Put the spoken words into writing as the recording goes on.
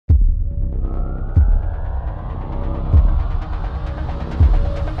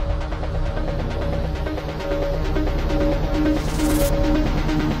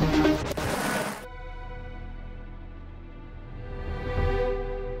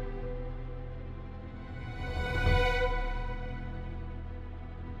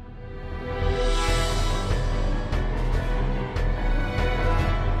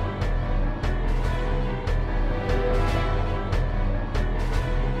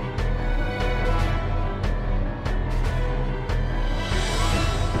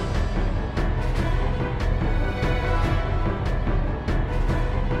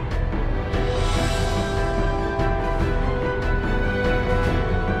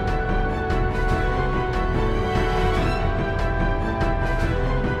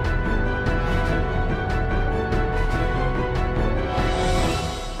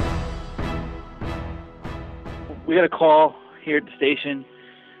we had a call here at the station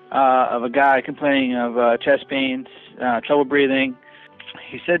of a guy complaining of chest pains, trouble breathing.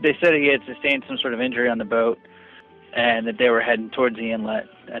 They said he had sustained some sort of injury on the boat and that they were heading towards the inlet.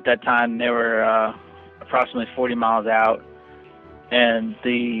 At that time, they were approximately 40 miles out. And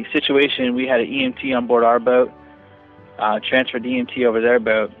the situation, we had an EMT on board our boat, transferred the EMT over their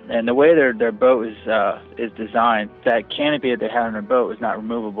boat. And the way their boat is designed, that canopy that they had on their boat was not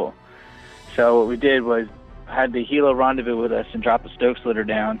removable. So what we did was had the helo rendezvous with us and drop a stoke slitter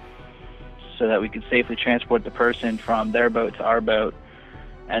down so that we could safely transport the person from their boat to our boat,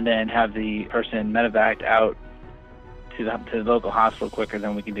 and then have the person medevac out to the local hospital quicker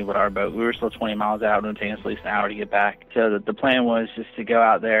than we could do with our boat. We were still 20 miles out. It would take us at least an hour to get back. So the plan was just to go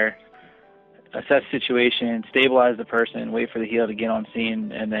out there, assess the situation, stabilize the person, wait for the helo to get on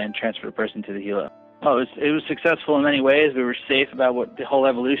scene, and then transfer the person to the helo. Oh, it was successful in many ways. We were safe about the whole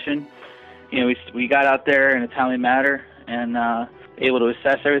evolution. We got out there in a timely manner and able to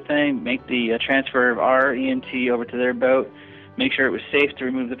assess everything, make the transfer of our EMT over to their boat, make sure it was safe to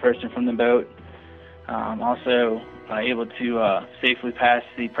remove the person from the boat. Also able to safely pass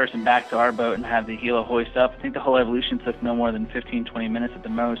the person back to our boat and have the helo hoist up. I think the whole evolution took no more than 15-20 minutes at the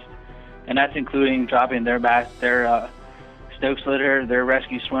most, and that's including dropping their stoke slitter, their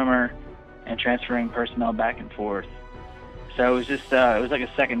rescue swimmer, and transferring personnel back and forth. So it was just it was like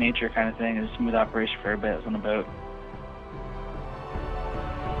a second nature kind of thing. It was a smooth operation for everybody that was on the boat.